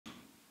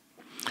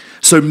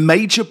So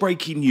major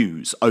breaking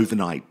news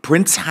overnight.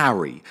 Prince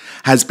Harry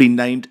has been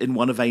named in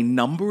one of a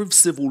number of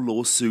civil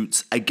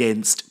lawsuits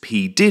against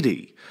P.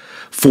 Diddy.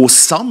 For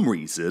some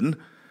reason,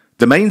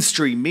 the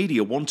mainstream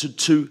media wanted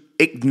to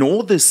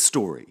ignore this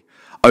story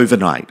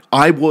overnight.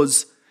 I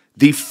was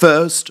the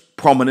first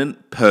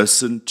prominent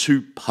person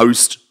to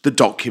post the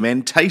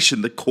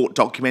documentation, the court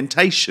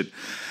documentation.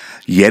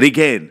 Yet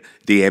again,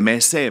 the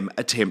MSM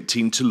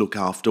attempting to look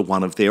after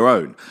one of their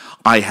own.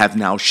 I have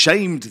now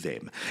shamed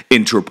them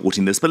into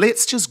reporting this, but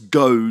let's just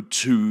go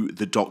to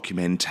the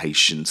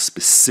documentation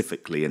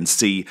specifically and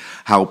see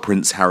how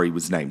Prince Harry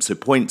was named. So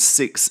point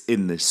 6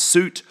 in this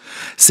suit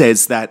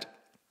says that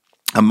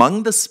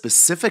among the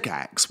specific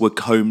acts were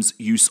Combs'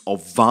 use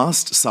of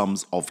vast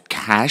sums of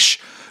cash,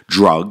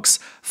 drugs,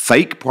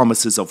 fake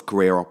promises of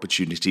career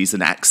opportunities,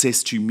 and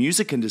access to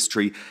music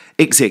industry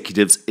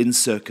executives in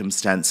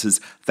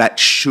circumstances that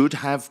should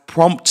have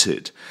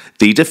prompted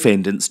the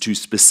defendants to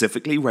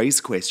specifically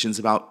raise questions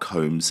about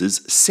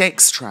Combs'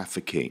 sex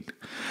trafficking.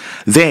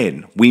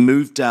 Then we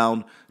move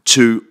down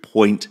to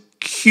point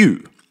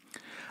Q.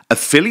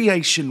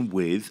 Affiliation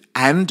with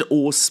and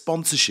or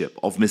sponsorship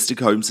of Mr.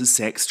 Combs'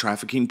 sex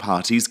trafficking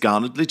parties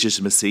garnered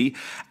legitimacy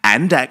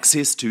and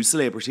access to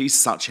celebrities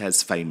such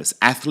as famous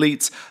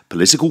athletes,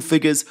 political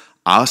figures,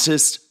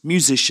 artists,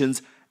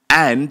 musicians,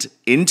 and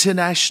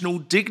international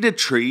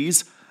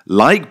dignitaries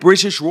like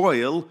British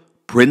royal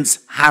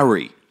Prince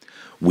Harry.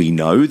 We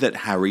know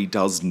that Harry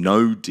does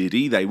know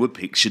Diddy. They were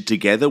pictured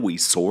together. We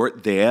saw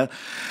it there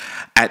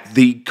at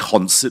the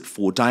concert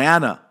for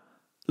Diana.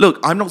 Look,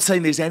 I'm not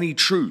saying there's any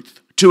truth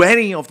to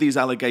any of these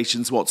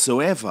allegations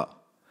whatsoever.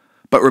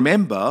 But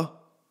remember,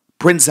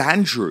 Prince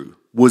Andrew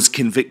was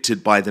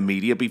convicted by the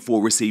media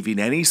before receiving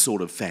any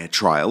sort of fair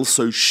trial,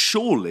 so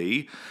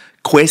surely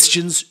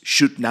questions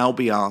should now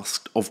be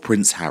asked of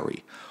Prince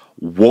Harry.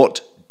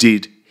 What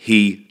did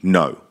he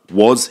know?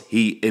 Was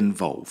he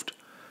involved?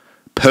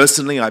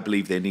 Personally, I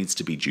believe there needs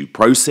to be due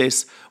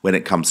process when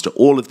it comes to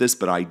all of this,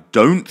 but I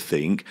don't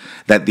think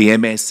that the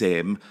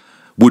MSM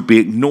would be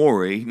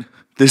ignoring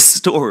this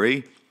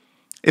story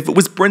if it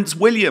was Prince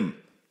William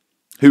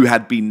who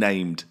had been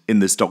named in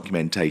this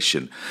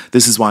documentation.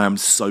 This is why I'm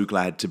so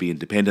glad to be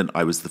independent.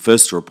 I was the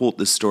first to report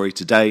this story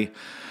today.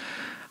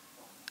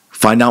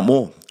 Find out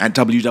more at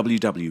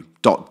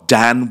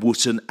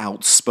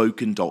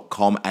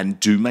www.danwootonoutspoken.com and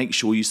do make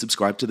sure you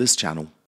subscribe to this channel.